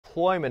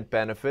unemployment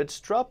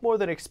benefits dropped more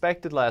than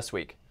expected last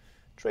week,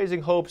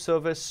 raising hopes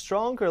of a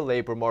stronger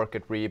labour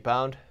market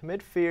rebound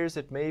amid fears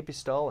it may be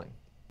stalling.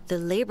 The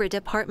Labour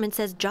Department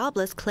says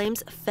jobless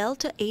claims fell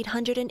to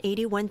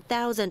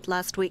 881,000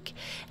 last week.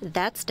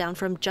 That's down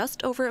from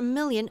just over 1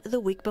 million the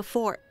week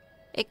before.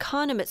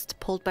 Economists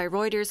polled by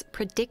Reuters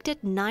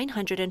predicted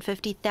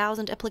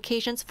 950,000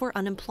 applications for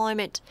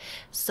unemployment,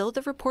 so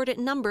the reported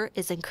number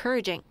is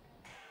encouraging.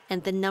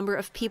 And the number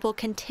of people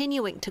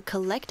continuing to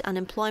collect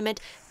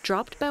unemployment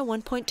dropped by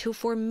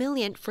 1.24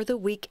 million for the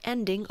week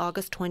ending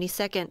August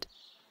 22nd.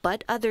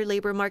 But other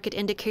labor market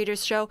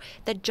indicators show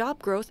that job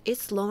growth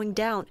is slowing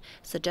down,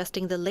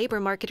 suggesting the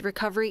labor market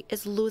recovery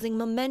is losing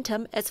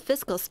momentum as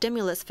fiscal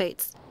stimulus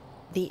fades.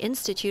 The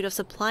Institute of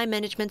Supply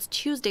Management's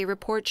Tuesday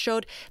report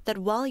showed that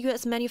while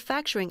U.S.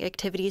 manufacturing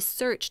activities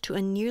surged to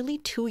a nearly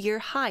 2-year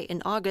high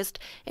in August,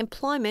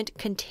 employment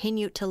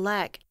continued to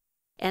lag.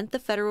 And the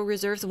Federal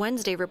Reserve's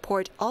Wednesday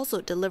report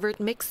also delivered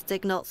mixed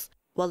signals.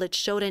 While it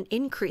showed an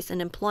increase in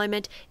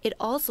employment, it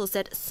also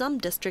said some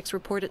districts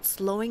reported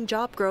slowing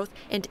job growth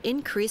and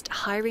increased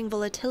hiring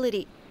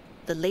volatility.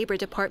 The Labor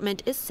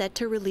Department is set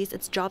to release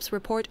its jobs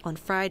report on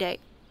Friday.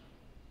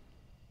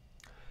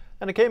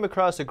 And I came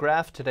across a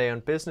graph today on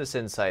Business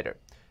Insider.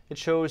 It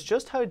shows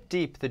just how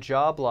deep the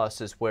job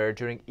losses were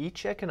during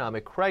each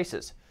economic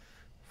crisis.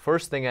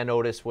 First thing I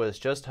noticed was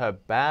just how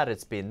bad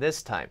it's been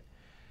this time.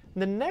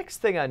 And the next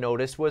thing I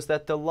noticed was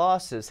that the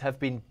losses have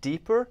been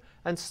deeper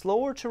and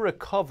slower to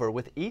recover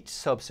with each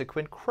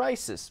subsequent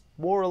crisis,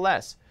 more or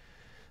less.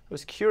 I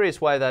was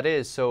curious why that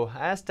is, so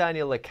I asked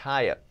Daniel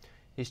Lakaya.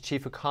 He's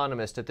chief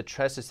economist at the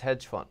Tressis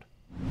hedge fund.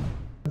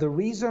 The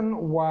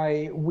reason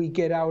why we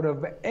get out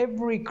of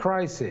every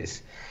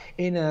crisis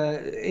in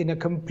a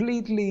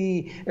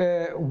completely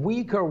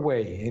weaker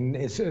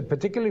way,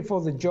 particularly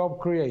for the job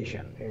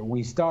creation.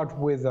 We start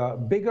with a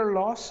bigger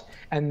loss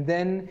and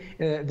then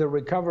the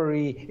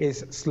recovery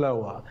is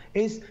slower.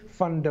 Is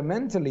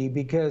fundamentally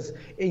because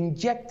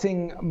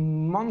injecting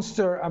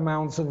monster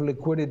amounts of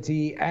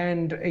liquidity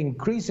and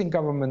increasing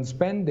government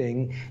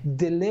spending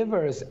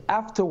delivers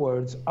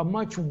afterwards a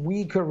much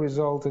weaker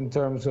result in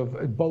terms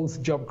of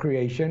both job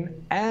creation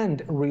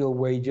and real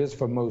wages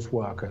for most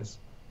workers.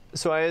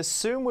 So I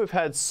assume we've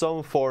had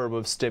some form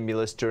of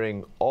stimulus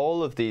during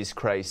all of these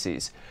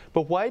crises,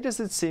 but why does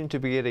it seem to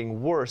be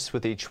getting worse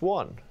with each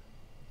one?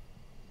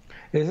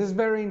 This is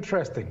very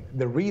interesting.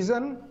 The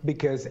reason,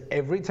 because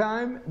every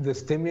time the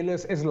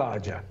stimulus is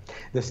larger.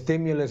 The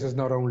stimulus is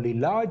not only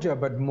larger,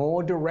 but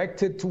more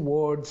directed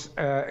towards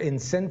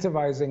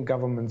incentivizing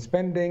government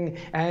spending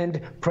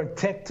and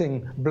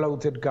protecting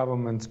bloated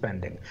government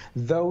spending.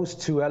 Those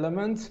two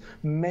elements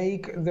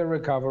make the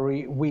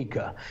recovery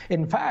weaker.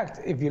 In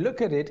fact, if you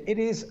look at it, it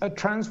is a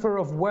transfer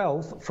of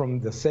wealth from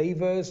the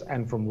savers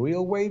and from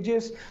real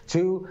wages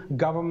to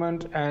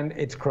government and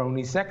its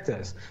crony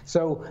sectors.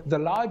 So the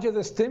larger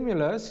the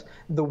stimulus,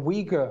 the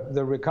weaker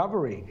the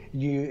recovery.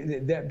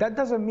 That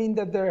doesn't mean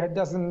that there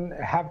doesn't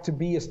have to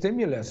be a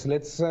stimulus.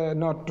 Let's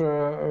not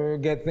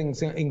get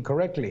things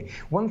incorrectly.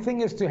 One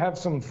thing is to have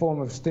some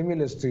form of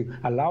stimulus to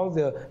allow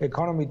the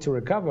economy to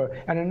recover,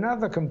 and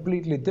another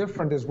completely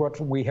different is what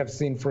we have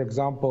seen, for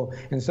example,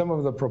 in some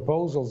of the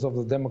proposals of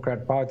the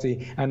Democrat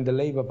Party and the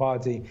Labour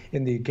Party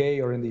in the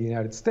UK or in the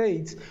United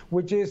States,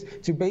 which is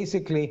to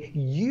basically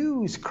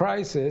use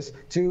crisis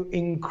to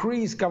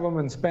increase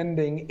government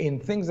spending in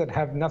things that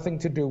have nothing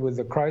to do with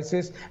the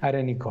crisis at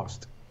any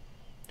cost.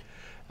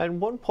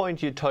 And one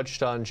point you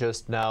touched on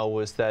just now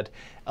was that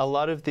a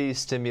lot of these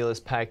stimulus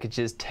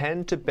packages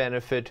tend to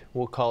benefit,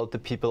 we'll call it the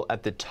people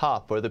at the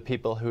top or the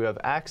people who have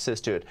access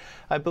to it.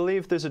 I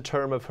believe there's a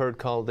term I've heard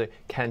called the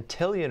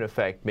Cantillon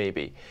effect,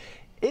 maybe.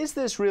 Is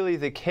this really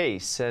the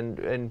case,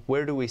 and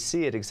where do we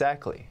see it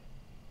exactly?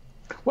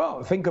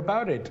 Well, think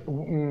about it.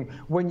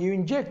 When you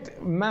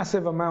inject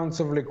massive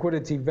amounts of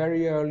liquidity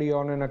very early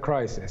on in a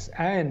crisis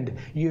and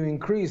you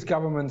increase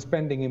government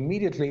spending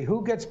immediately,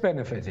 who gets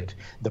benefited?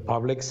 The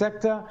public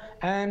sector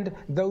and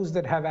those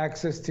that have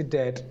access to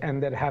debt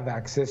and that have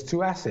access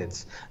to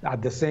assets.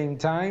 At the same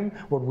time,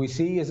 what we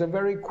see is a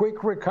very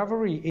quick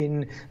recovery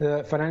in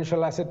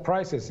financial asset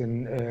prices,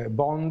 in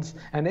bonds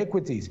and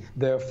equities.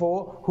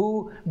 Therefore,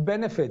 who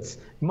benefits?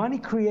 Money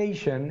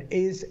creation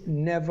is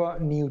never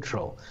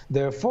neutral.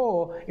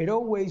 Therefore, it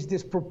always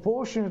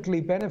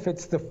disproportionately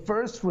benefits the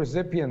first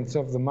recipients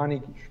of the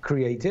money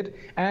created,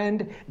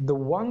 and the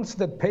ones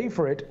that pay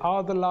for it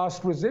are the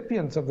last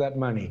recipients of that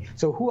money.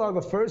 So who are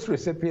the first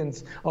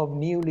recipients of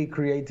newly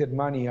created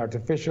money,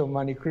 artificial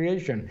money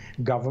creation?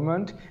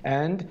 Government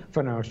and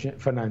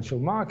financial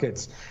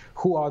markets.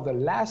 Who are the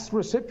last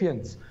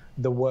recipients?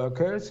 The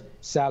workers,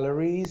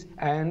 salaries,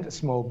 and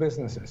small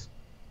businesses.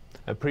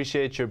 I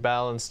appreciate your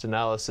balanced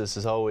analysis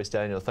as always,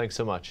 Daniel. Thanks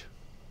so much.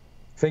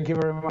 Thank you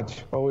very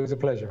much. Always a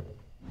pleasure.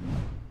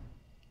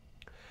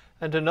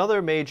 And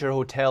another major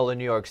hotel in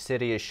New York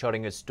City is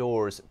shutting its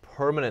doors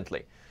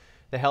permanently.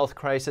 The health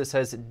crisis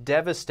has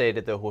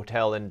devastated the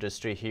hotel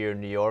industry here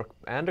in New York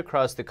and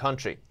across the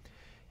country.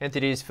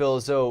 NTD's Phil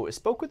Zoe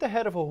spoke with the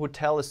head of a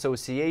hotel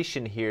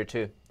association here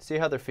to see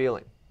how they're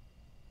feeling.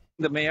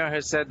 The mayor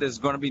has said there's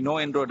going to be no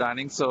indoor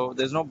dining, so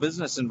there's no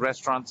business in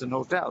restaurants and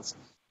hotels.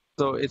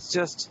 So it's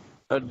just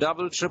a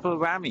double, triple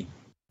whammy.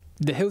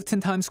 The Hilton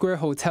Times Square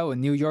Hotel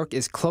in New York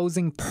is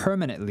closing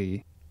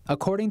permanently.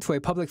 According to a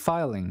public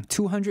filing,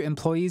 200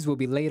 employees will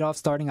be laid off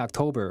starting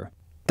October.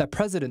 The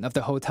president of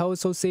the Hotel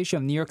Association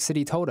of New York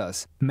City told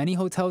us many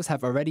hotels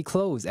have already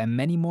closed and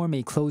many more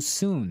may close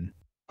soon.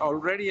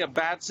 Already a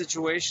bad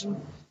situation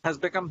has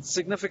become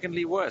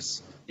significantly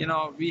worse. You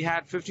know, we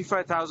had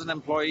 55,000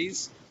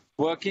 employees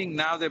working,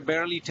 now they're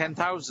barely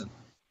 10,000.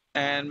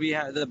 And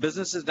the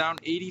business is down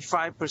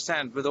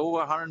 85% with over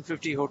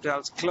 150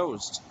 hotels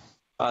closed,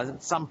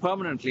 some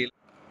permanently.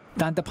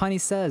 Dandapani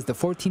says the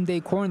 14-day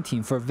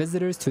quarantine for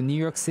visitors to New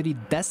York City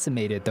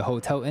decimated the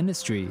hotel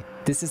industry.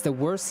 This is the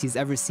worst he's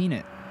ever seen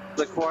it.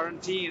 The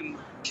quarantine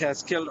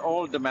has killed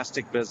all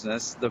domestic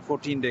business, the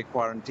 14-day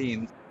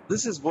quarantine.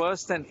 This is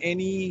worse than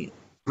any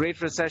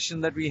Great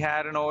Recession that we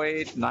had in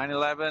 08,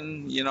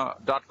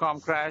 9/11, dot-com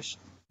crash.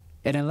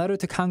 In a letter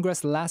to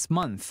Congress last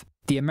month,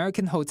 the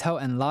American Hotel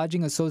and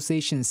Lodging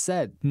Association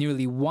said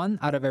nearly 1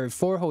 out of every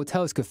 4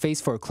 hotels could face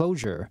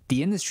foreclosure.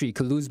 The industry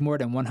could lose more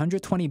than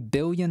 $120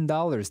 billion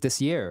this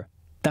year.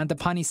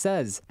 Dandapani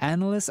says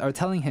analysts are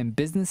telling him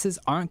businesses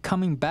aren't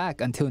coming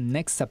back until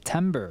next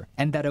September,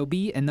 and that it'll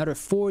be another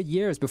 4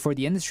 years before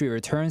the industry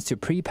returns to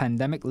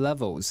pre-pandemic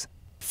levels.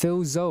 Phil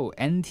Zhou,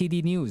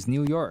 NTD News,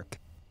 New York.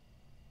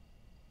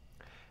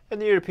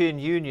 And the European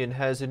Union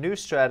has a new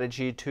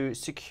strategy to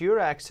secure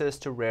access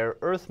to rare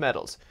earth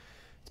metals.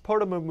 It's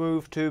part of a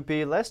move to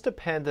be less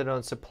dependent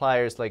on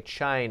suppliers like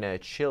China,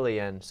 Chile,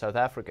 and South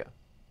Africa.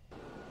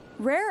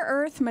 Rare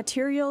earth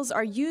materials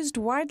are used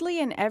widely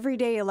in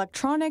everyday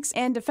electronics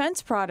and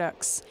defense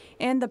products,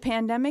 and the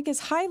pandemic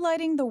is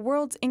highlighting the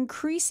world's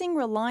increasing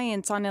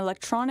reliance on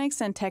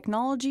electronics and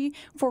technology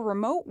for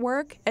remote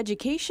work,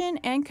 education,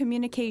 and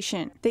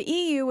communication. The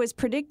EU is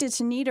predicted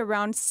to need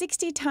around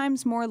 60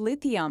 times more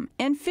lithium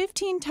and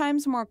 15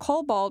 times more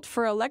cobalt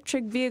for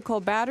electric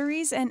vehicle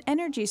batteries and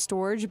energy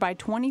storage by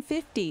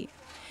 2050.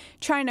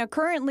 China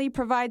currently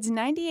provides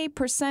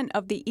 98%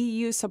 of the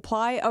EU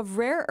supply of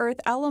rare earth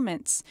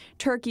elements.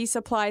 Turkey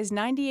supplies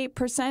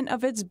 98%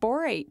 of its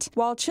borate,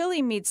 while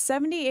Chile meets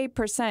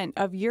 78%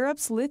 of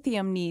Europe's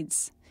lithium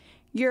needs.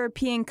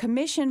 European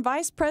Commission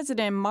Vice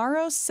President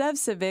Maros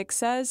Šefčovič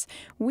says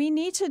we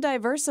need to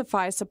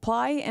diversify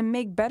supply and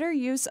make better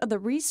use of the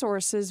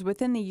resources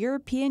within the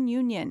European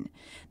Union.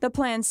 The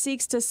plan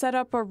seeks to set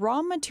up a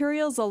raw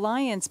materials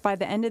alliance by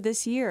the end of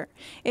this year.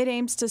 It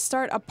aims to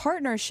start a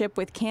partnership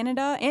with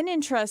Canada and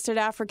interested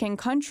African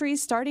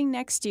countries starting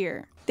next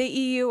year. The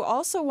EU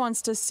also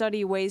wants to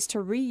study ways to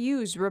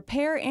reuse,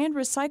 repair, and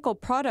recycle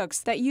products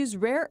that use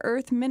rare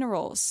earth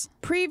minerals.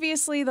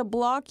 Previously, the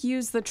bloc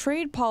used the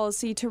trade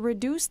policy to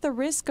reduce the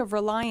risk of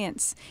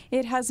reliance.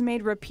 It has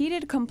made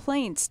repeated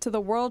complaints to the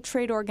World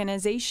Trade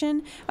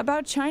Organization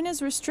about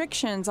China's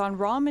restrictions on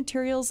raw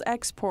materials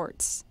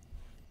exports.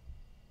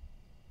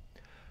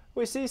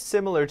 We see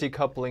similar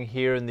decoupling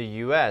here in the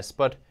US,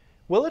 but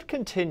will it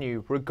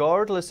continue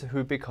regardless of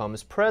who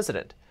becomes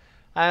president?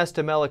 I asked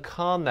Amela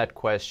Khan that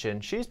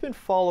question. She's been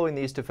following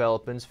these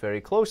developments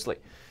very closely.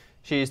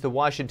 She's the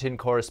Washington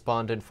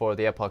correspondent for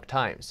the Epoch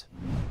Times.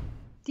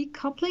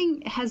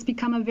 Decoupling has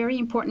become a very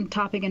important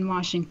topic in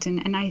Washington,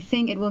 and I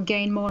think it will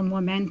gain more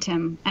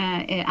momentum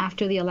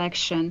after the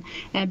election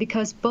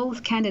because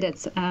both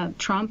candidates,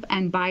 Trump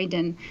and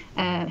Biden,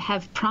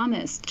 have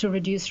promised to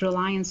reduce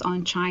reliance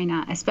on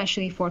China,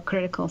 especially for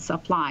critical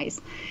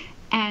supplies.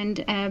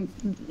 And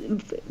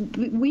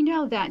we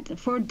know that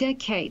for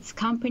decades,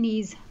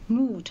 companies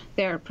moved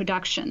their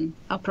production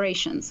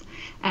operations,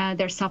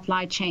 their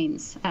supply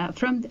chains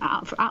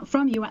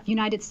from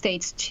United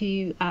States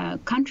to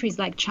countries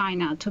like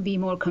China to be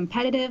more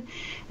competitive,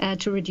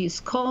 to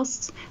reduce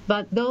costs.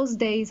 But those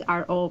days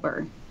are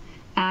over.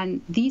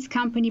 And these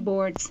company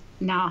boards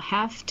now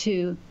have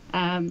to,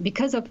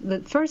 because of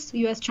the first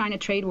U.S.-China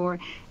trade war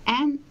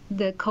and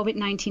the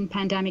COVID-19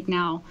 pandemic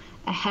now,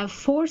 have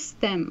forced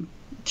them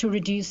to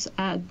reduce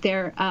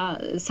their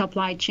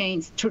supply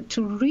chains, to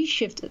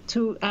reshift,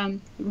 to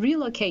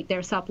relocate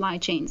their supply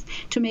chains,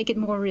 to make it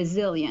more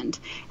resilient.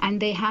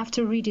 And they have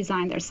to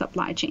redesign their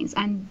supply chains.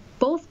 And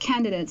both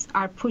candidates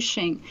are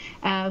pushing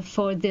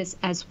for this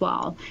as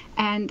well.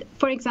 And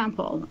for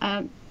example,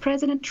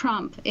 President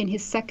Trump, in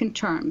his second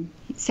term,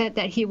 said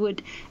that he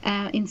would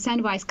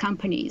incentivize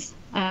companies,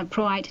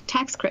 provide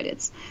tax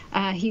credits.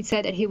 He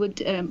said that he would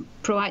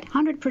provide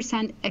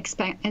 100%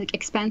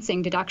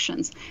 expensing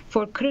deductions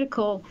for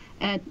critical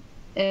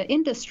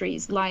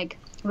industries like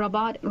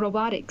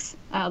robotics,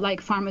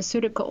 like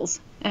pharmaceuticals,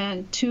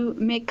 to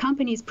make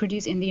companies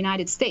produce in the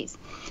United States.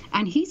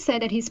 And he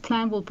said that his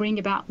plan will bring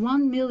about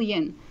 1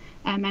 million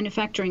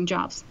manufacturing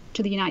jobs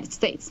to the United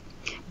States.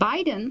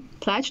 Biden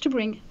pledged to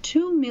bring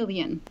 2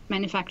 million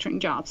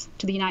manufacturing jobs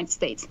to the United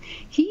States.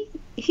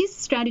 His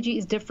strategy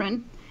is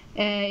different.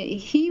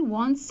 He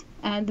wants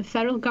the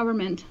federal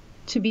government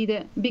to be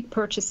the big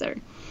purchaser.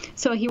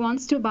 So he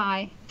wants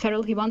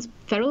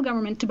federal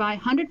government to buy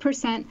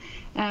 100%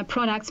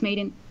 products made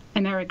in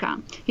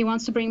America. He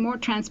wants to bring more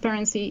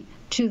transparency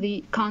to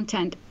the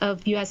content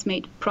of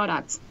U.S.-made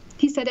products.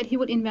 He said that he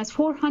would invest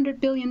 $400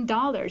 billion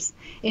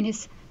in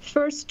his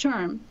first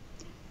term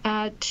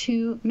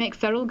to make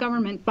federal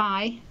government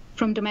buy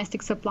from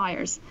domestic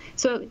suppliers.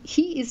 So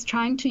he is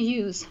trying to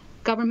use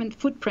government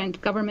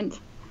footprint, government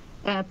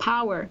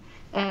power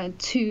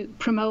to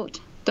promote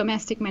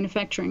domestic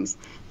manufacturers,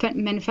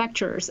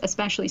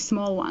 especially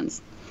small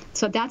ones.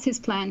 So that's his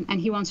plan,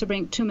 and he wants to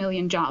bring 2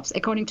 million jobs.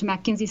 According to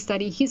McKinsey's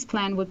study, his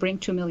plan would bring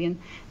 2 million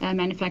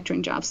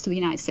manufacturing jobs to the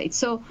United States.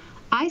 So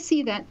I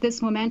see that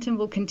this momentum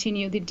will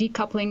continue, the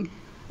decoupling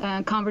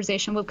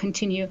conversation will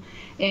continue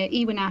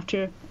even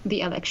after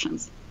the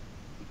elections.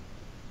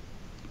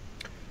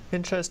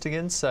 Interesting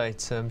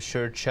insights. I'm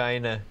sure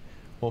China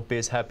won't be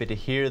as happy to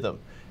hear them.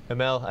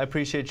 Amel, I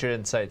appreciate your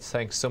insights.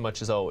 Thanks so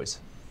much as always.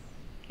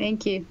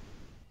 Thank you.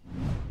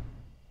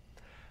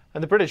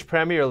 And the British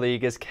Premier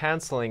League is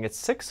cancelling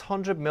its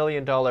 $600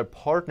 million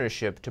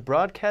partnership to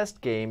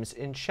broadcast games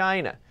in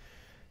China.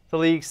 The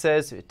league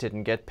says it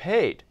didn't get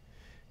paid.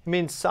 It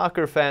means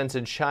soccer fans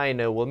in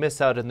China will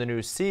miss out on the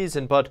new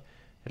season, but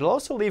it'll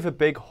also leave a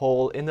big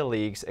hole in the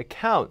league's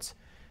accounts.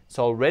 It's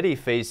already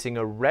facing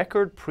a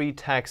record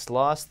pre-tax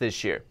loss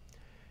this year.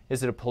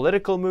 Is it a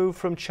political move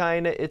from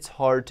China? It's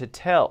hard to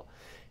tell.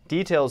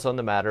 Details on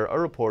the matter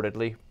are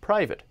reportedly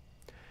private.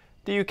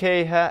 The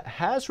UK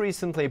has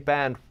recently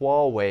banned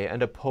Huawei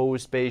and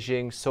opposed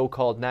Beijing's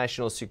so-called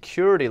national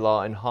security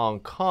law in Hong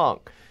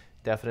Kong,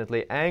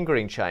 definitely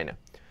angering China.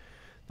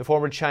 The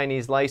former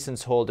Chinese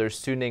license holder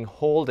Suning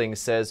Holdings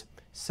says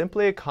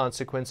simply a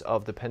consequence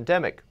of the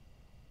pandemic.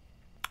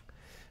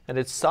 And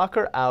it's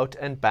soccer out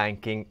and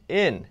banking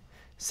in.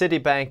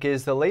 Citibank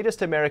is the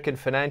latest American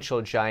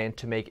financial giant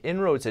to make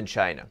inroads in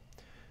China.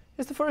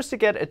 It's the first to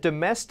get a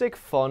domestic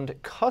fund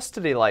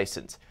custody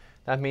license.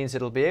 That means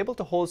it'll be able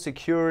to hold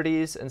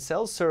securities and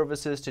sell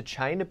services to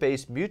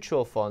China-based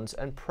mutual funds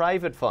and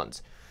private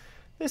funds.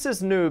 This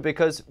is new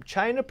because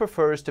China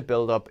prefers to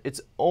build up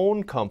its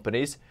own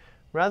companies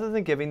rather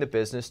than giving the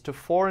business to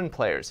foreign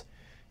players.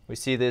 We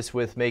see this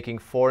with making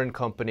foreign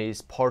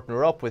companies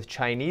partner up with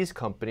Chinese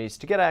companies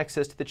to get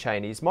access to the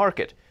Chinese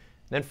market,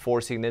 and then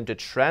forcing them to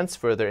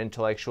transfer their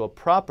intellectual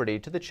property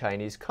to the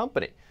Chinese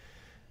company.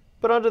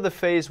 But under the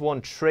Phase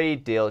 1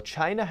 trade deal,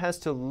 China has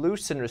to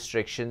loosen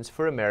restrictions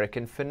for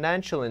American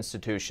financial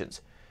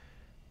institutions.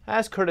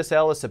 Ask Curtis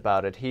Ellis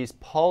about it. He's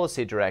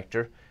policy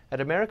director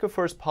at America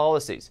First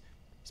Policies.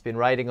 He's been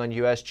writing on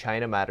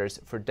U.S.-China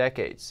matters for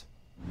decades.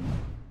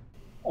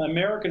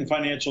 American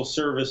financial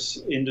service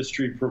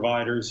industry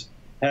providers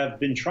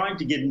have been trying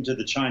to get into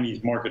the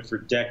Chinese market for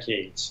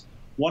decades.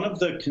 One of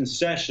the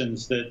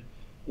concessions that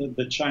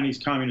the Chinese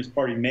Communist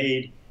Party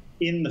made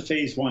in the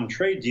Phase 1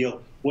 trade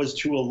deal was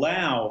to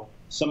allow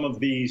some of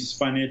these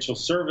financial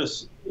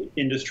service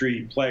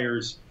industry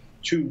players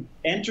to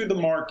enter the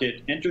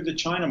market, enter the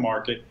China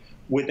market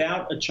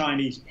without a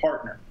Chinese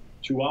partner,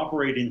 to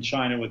operate in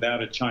China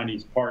without a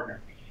Chinese partner.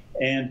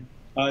 And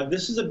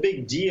this is a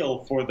big deal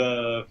for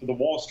the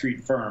Wall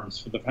Street firms,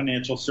 for the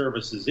financial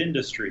services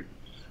industry.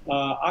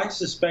 I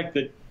suspect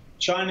that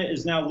China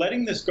is now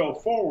letting this go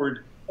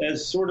forward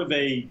as sort of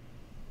a,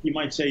 you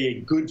might say, a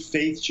good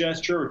faith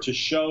gesture, or to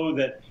show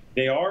that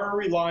they are a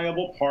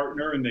reliable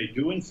partner and they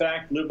do, in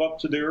fact, live up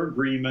to their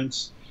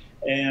agreements.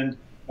 And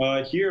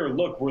here,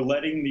 look, we're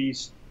letting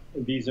these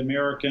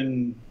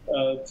American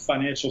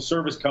financial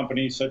service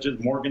companies, such as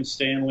Morgan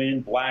Stanley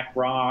and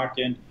BlackRock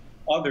and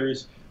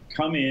others,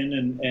 come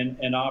in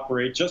and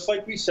operate just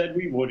like we said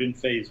we would in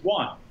Phase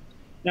 1.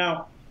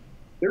 Now,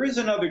 there is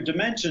another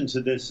dimension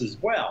to this as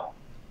well.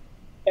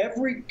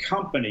 Every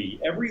company,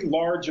 every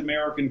large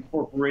American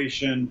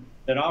corporation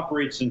that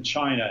operates in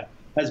China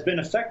has been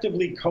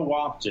effectively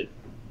co-opted,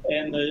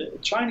 and the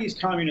Chinese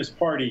Communist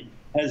Party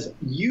has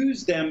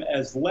used them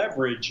as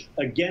leverage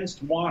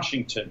against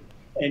Washington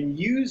and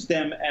used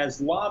them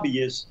as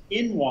lobbyists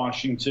in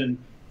Washington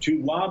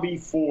to lobby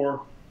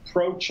for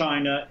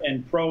pro-China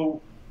and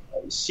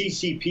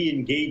pro-CCP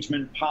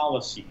engagement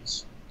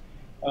policies.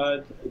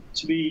 Let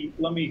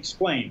me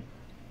explain.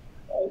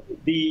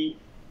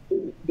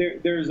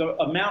 There's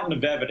a mountain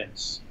of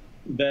evidence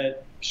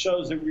that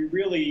shows that we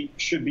really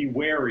should be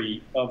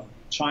wary of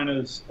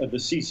the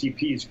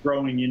CCP's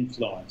growing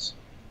influence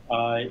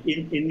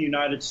in the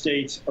United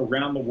States,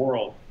 around the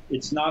world.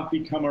 It's not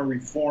become a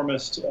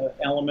reformist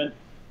element.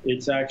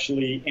 It's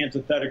actually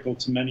antithetical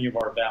to many of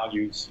our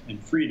values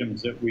and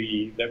freedoms that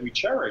we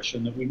cherish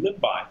and that we live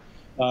by.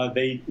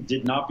 They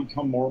did not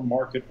become more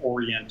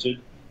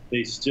market-oriented.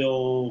 They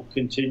still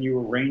continue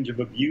a range of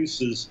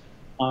abuses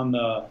on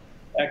the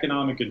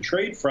economic and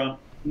trade front,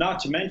 not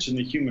to mention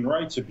the human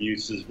rights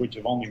abuses, which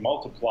have only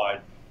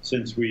multiplied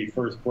since we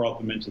first brought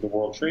them into the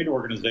World Trade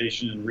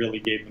Organization and really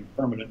gave them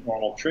permanent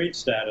normal trade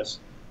status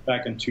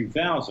back in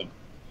 2000.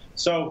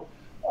 So,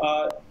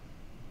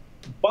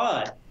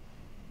 but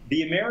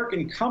the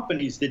American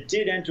companies that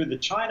did enter the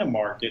China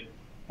market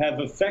have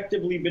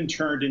effectively been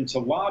turned into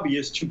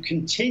lobbyists to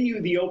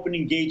continue the open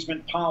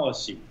engagement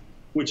policy,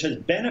 which has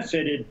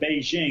benefited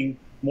Beijing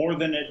more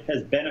than it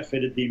has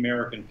benefited the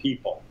American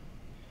people.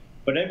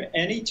 But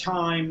any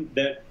time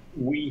that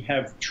we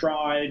have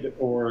tried,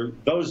 or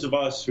those of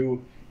us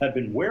who have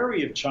been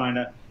wary of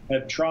China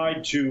have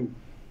tried to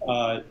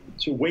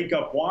wake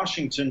up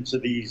Washington to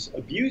these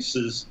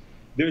abuses,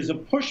 there's a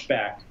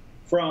pushback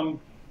from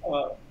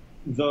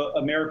the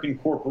American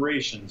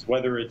corporations,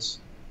 whether it's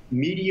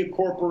media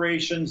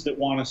corporations that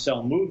want to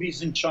sell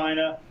movies in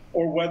China,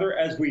 or whether,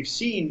 as we've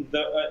seen,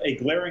 a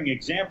glaring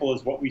example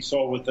is what we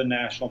saw with the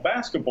National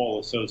Basketball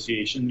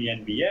Association, the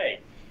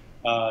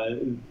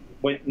NBA.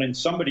 When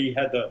somebody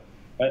had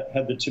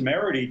the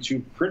temerity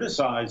to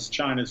criticize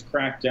China's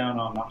crackdown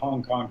on the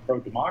Hong Kong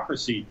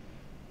pro-democracy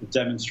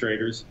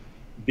demonstrators,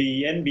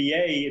 the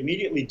NBA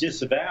immediately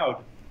disavowed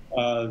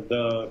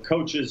the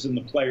coaches and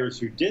the players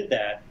who did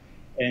that,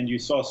 and you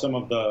saw some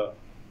of the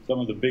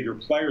bigger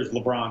players,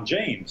 LeBron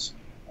James,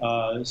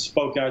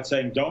 spoke out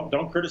saying,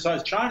 "Don't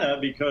criticize China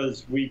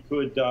because we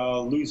could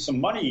lose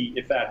some money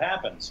if that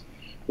happens."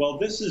 Well,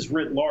 this is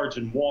writ large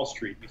in Wall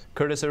Street.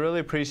 Curtis, I really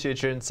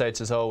appreciate your insights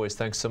as always.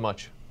 Thanks so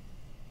much.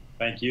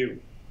 Thank you.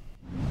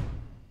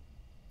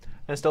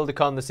 And still to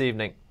come this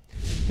evening,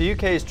 the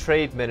UK's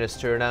Trade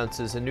Minister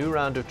announces a new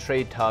round of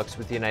trade talks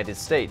with the United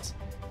States.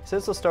 He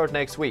says they'll start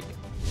next week.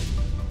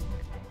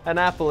 And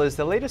Apple is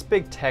the latest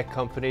big tech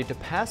company to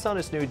pass on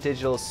its new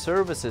digital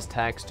services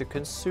tax to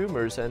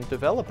consumers and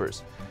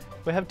developers.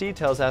 We have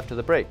details after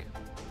the break.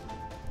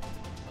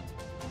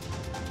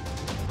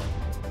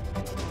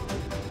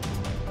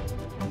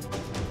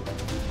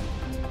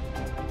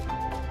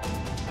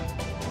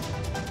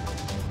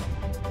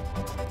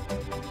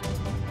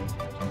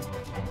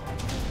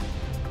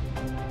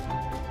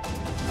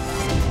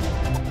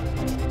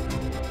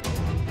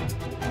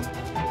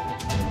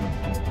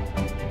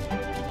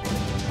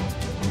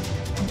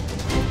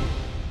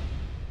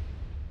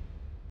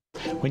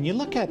 When you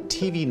look at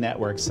TV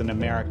networks in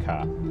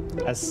America,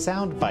 a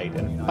soundbite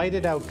and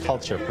bite-it-out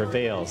culture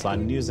prevails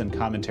on news and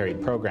commentary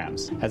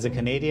programs. As a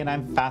Canadian,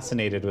 I'm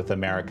fascinated with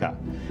America,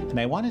 and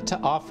I wanted to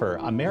offer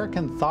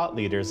American thought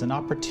leaders an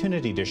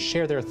opportunity to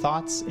share their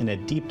thoughts in a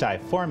deep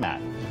dive format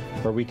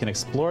where we can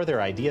explore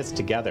their ideas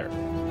together.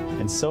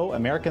 And so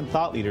American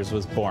Thought Leaders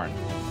was born.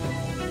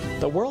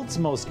 The world's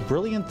most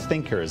brilliant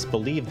thinkers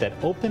believed that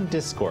open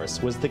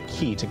discourse was the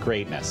key to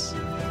greatness.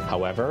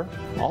 However,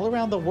 all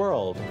around the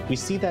world, we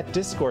see that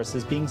discourse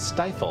is being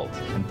stifled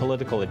and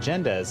political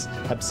agendas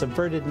have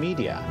subverted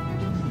media.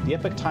 The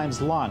Epoch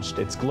Times launched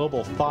its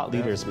Global Thought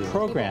Leaders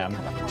program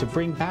to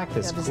bring back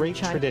this great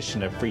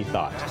tradition of free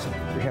thought.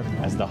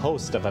 As the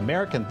host of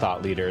American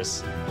Thought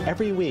Leaders,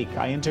 every week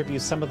I interview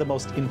some of the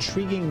most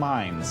intriguing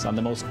minds on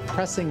the most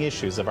pressing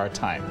issues of our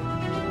time.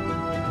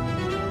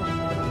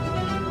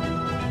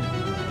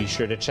 Be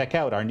sure to check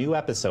out our new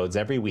episodes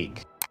every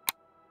week.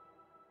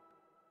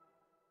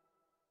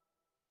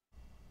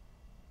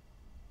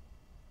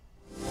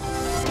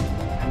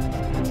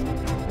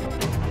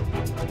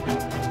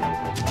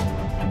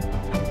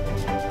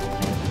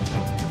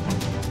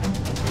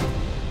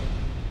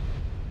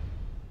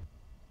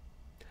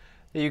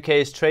 The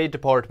UK's Trade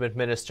Department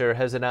Minister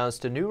has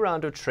announced a new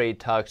round of trade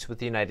talks with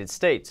the United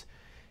States.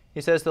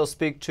 He says they'll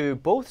speak to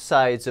both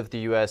sides of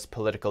the US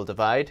political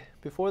divide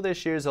before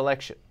this year's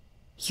election.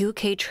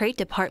 UK Trade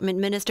Department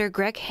Minister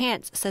Greg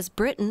Hans says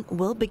Britain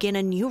will begin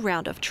a new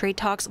round of trade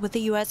talks with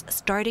the US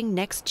starting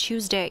next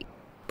Tuesday.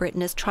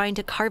 Britain is trying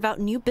to carve out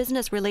new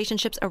business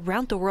relationships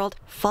around the world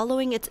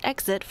following its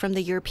exit from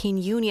the European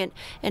Union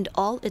and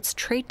all its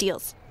trade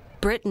deals.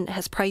 Britain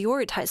has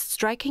prioritized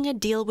striking a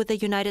deal with the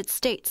United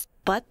States,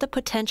 but the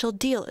potential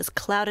deal is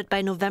clouded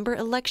by November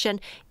election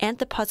and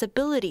the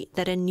possibility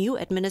that a new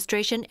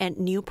administration and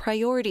new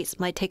priorities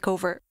might take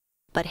over.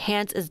 But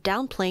Hans is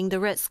downplaying the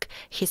risk.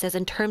 He says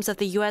in terms of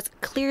the U.S.,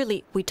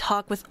 clearly we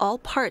talk with all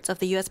parts of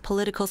the U.S.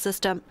 political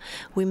system.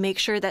 We make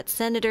sure that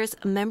senators,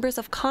 members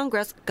of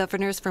Congress,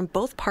 governors from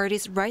both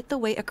parties right the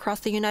way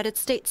across the United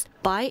States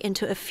buy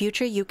into a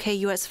future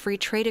UK-U.S. free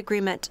trade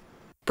agreement.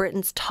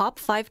 Britain's top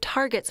 5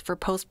 targets for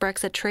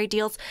post-Brexit trade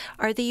deals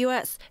are the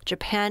U.S.,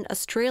 Japan,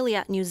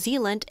 Australia, New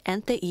Zealand,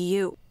 and the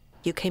EU.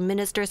 UK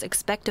ministers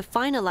expect to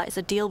finalize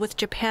a deal with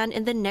Japan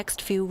in the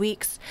next few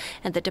weeks,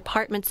 and the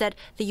department said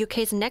the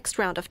UK's next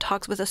round of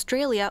talks with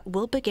Australia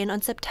will begin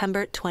on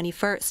September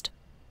 21st.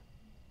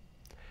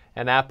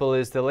 And Apple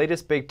is the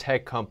latest big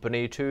tech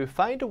company to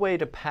find a way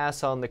to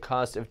pass on the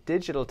cost of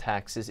digital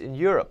taxes in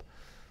Europe.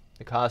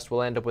 The cost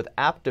will end up with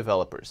app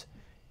developers.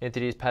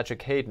 NTD's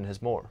Patrick Hayden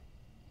has more.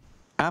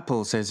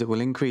 Apple says it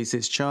will increase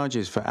its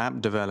charges for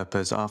app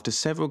developers after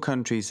several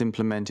countries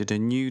implemented a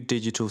new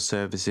digital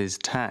services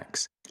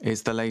tax.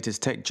 It's the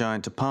latest tech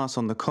giant to pass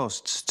on the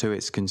costs to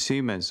its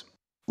consumers.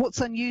 What's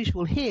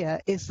unusual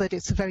here is that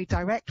it's a very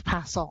direct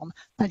pass on,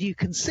 and you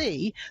can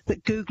see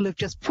that Google have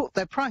just put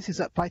their prices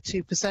up by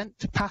 2%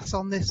 to pass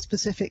on this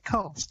specific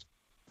cost.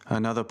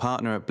 Another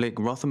partner at Blick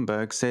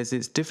Rothenberg says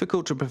it's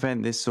difficult to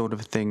prevent this sort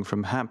of thing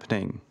from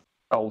happening.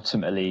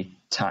 Ultimately,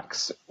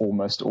 tax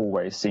almost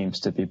always seems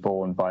to be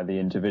borne by the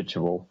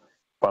individual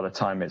by the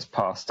time it's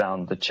passed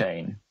down the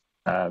chain.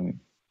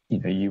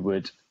 You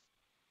would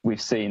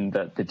We've seen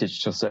that the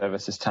digital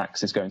services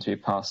tax is going to be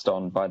passed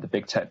on by the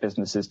big tech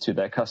businesses to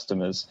their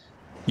customers.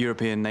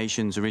 European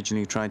nations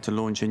originally tried to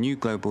launch a new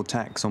global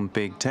tax on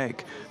big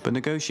tech, but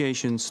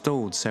negotiations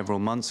stalled several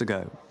months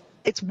ago.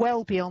 It's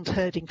well beyond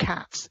herding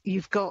cats.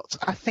 You've got,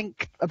 I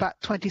think, about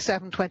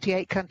 27,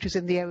 28 countries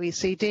in the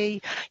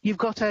OECD. You've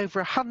got over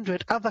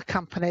 100 other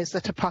companies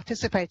that are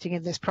participating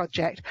in this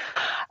project.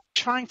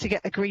 Trying to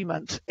get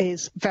agreement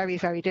is very,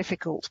 very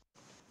difficult.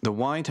 The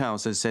White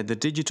House has said the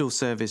digital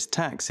service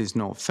tax is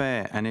not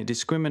fair and it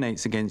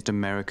discriminates against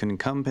American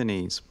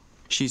companies.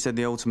 She said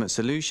the ultimate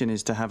solution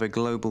is to have a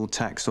global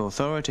tax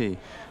authority,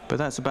 but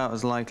that's about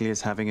as likely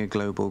as having a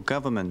global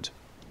government.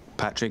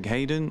 Patrick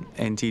Hayden,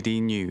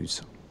 NTD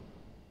News.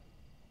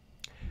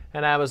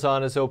 And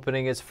Amazon is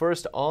opening its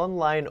first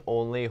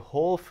online-only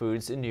Whole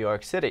Foods in New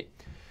York City.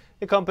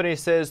 The company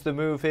says the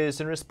move is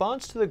in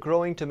response to the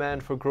growing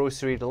demand for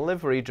grocery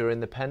delivery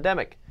during the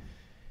pandemic.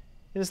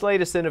 In its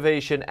latest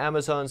innovation,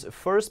 Amazon's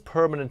first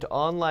permanent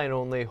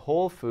online-only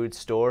Whole Foods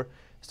store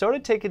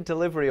started taking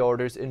delivery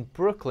orders in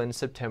Brooklyn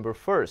September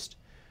 1st.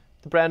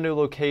 The brand new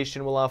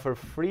location will offer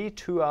free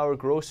 2-hour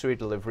grocery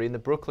delivery in the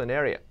Brooklyn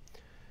area.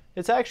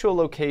 Its actual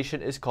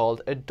location is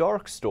called a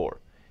dark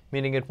store,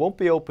 meaning it won't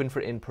be open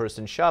for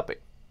in-person shopping.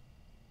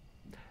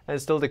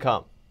 And still to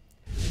come.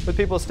 With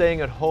people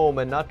staying at home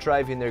and not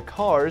driving their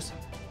cars,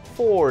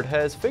 Ford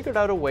has figured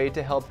out a way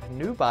to help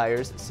new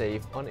buyers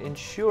save on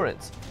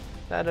insurance.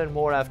 That and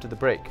more after the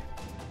break.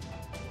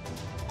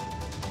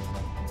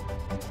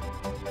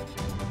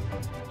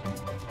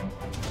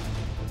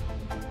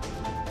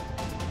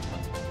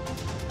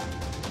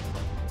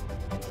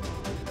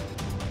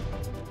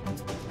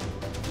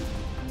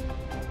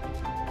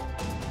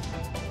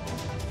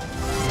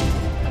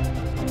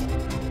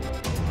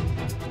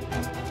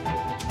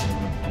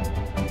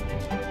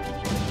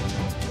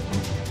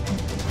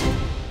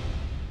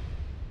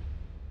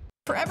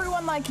 For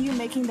everyone like you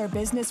making their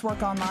business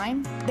work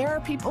online, there are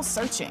people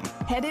searching,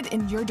 headed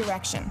in your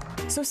direction.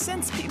 So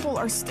since people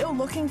are still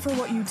looking for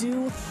what you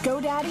do,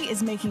 GoDaddy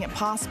is making it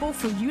possible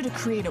for you to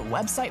create a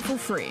website for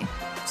free.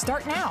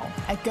 Start now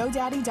at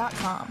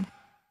GoDaddy.com.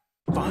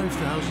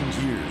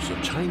 5,000 years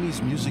of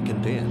Chinese music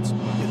and dance in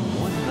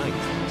one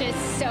night.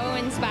 Just so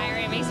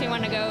inspiring. It makes me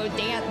want to go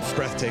dance.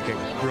 Breathtaking.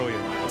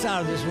 Brilliant. It's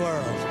out of this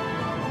world.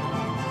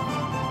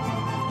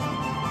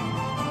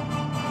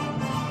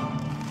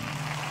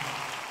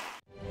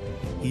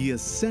 He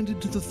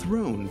ascended to the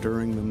throne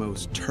during the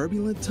most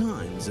turbulent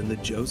times in the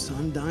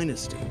Joseon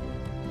dynasty.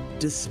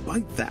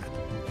 Despite that,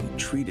 he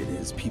treated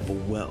his people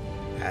well,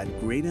 had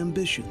great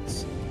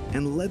ambitions,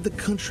 and led the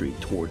country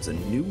towards a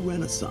new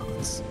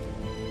renaissance.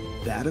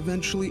 That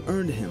eventually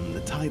earned him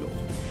the title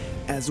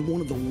as one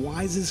of the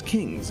wisest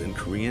kings in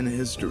Korean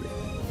history.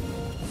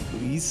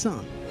 Lee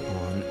Sun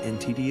on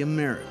NTD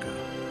America.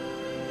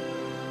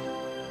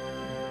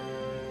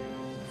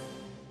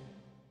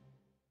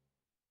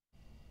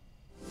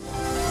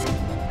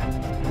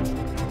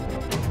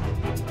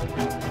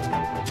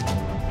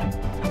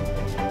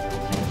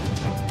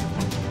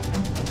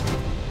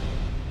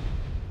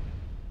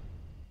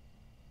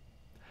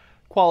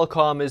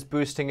 Qualcomm is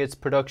boosting its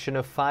production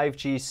of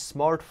 5G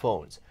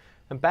smartphones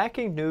and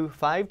backing new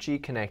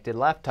 5G connected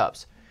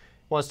laptops. It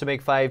wants to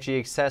make 5G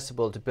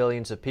accessible to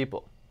billions of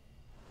people.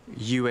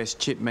 US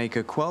chip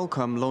maker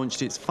Qualcomm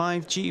launched its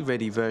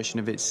 5G-ready version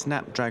of its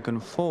Snapdragon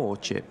 4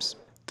 chips.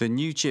 The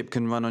new chip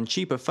can run on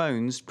cheaper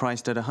phones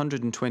priced at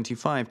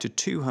 $125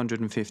 to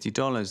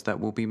 $250 that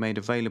will be made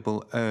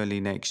available early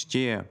next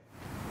year.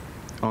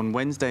 On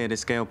Wednesday at a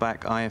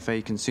scale-back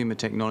IFA Consumer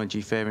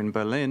Technology Fair in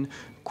Berlin,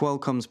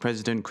 Qualcomm's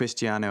president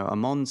Cristiano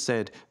Amon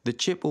said the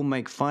chip will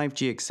make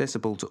 5G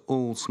accessible to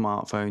all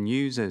smartphone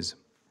users.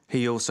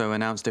 He also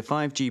announced a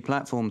 5G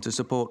platform to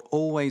support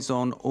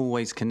always-on,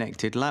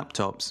 always-connected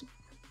laptops.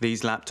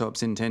 These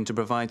laptops intend to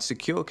provide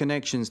secure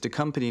connections to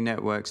company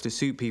networks to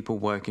suit people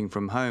working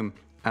from home.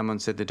 Amon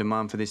said the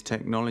demand for this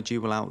technology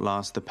will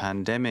outlast the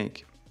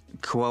pandemic.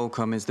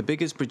 Qualcomm is the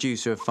biggest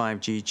producer of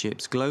 5G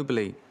chips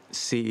globally.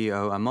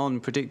 CEO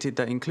Amon predicted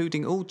that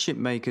including all chip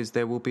makers,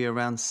 there will be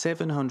around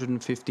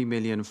 750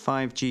 million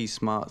 5G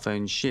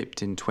smartphones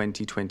shipped in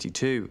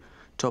 2022,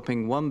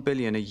 topping 1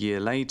 billion a year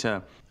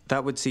later.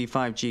 That would see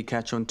 5G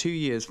catch on 2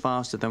 years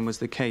faster than was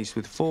the case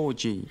with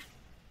 4G.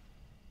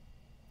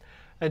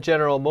 And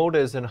General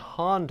Motors and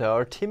Honda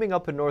are teaming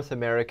up in North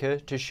America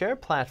to share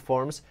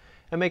platforms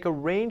and make a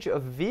range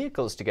of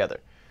vehicles together.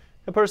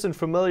 A person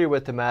familiar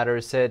with the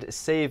matter said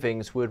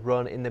savings would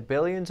run in the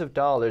billions of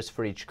dollars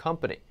for each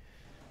company.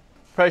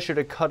 Pressure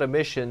to cut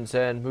emissions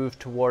and move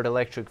toward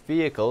electric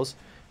vehicles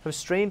have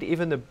strained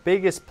even the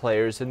biggest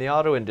players in the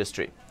auto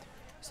industry.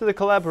 So the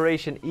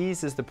collaboration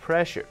eases the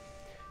pressure.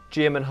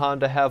 GM and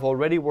Honda have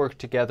already worked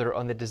together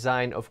on the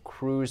design of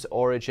Cruise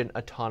Origin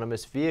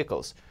autonomous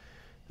vehicles.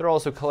 They're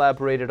also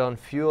collaborated on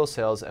fuel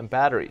cells and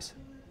batteries.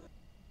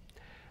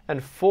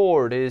 And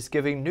Ford is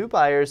giving new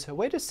buyers a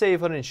way to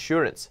save on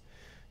insurance.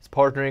 It's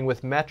partnering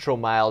with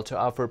Metromile to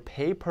offer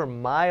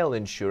pay-per-mile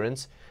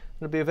insurance.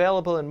 It'll be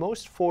available in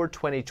most Ford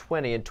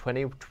 2020 and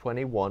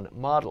 2021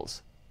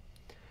 models.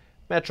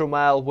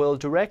 Metromile will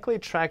directly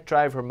track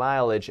driver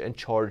mileage and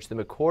charge them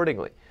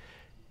accordingly.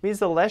 It means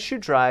the less you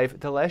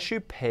drive, the less you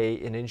pay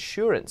in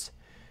insurance.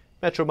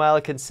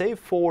 Metromile can save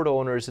Ford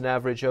owners an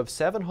average of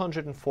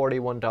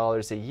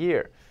 $741 a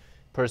year.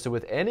 A person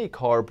with any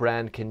car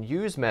brand can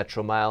use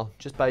Metromile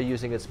just by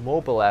using its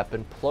mobile app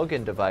and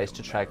plug-in device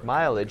to track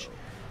mileage,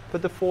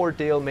 but the Ford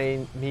deal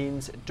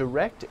means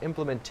direct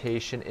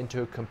implementation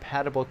into a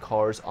compatible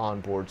car's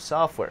onboard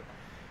software.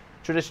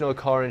 Traditional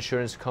car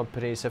insurance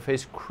companies have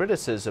faced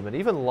criticism and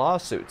even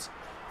lawsuits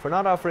for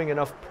not offering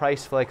enough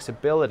price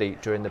flexibility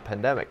during the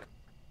pandemic.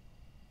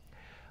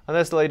 And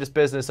that's the latest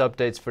business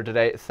updates for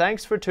today.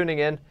 Thanks for tuning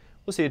in.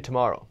 We'll see you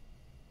tomorrow.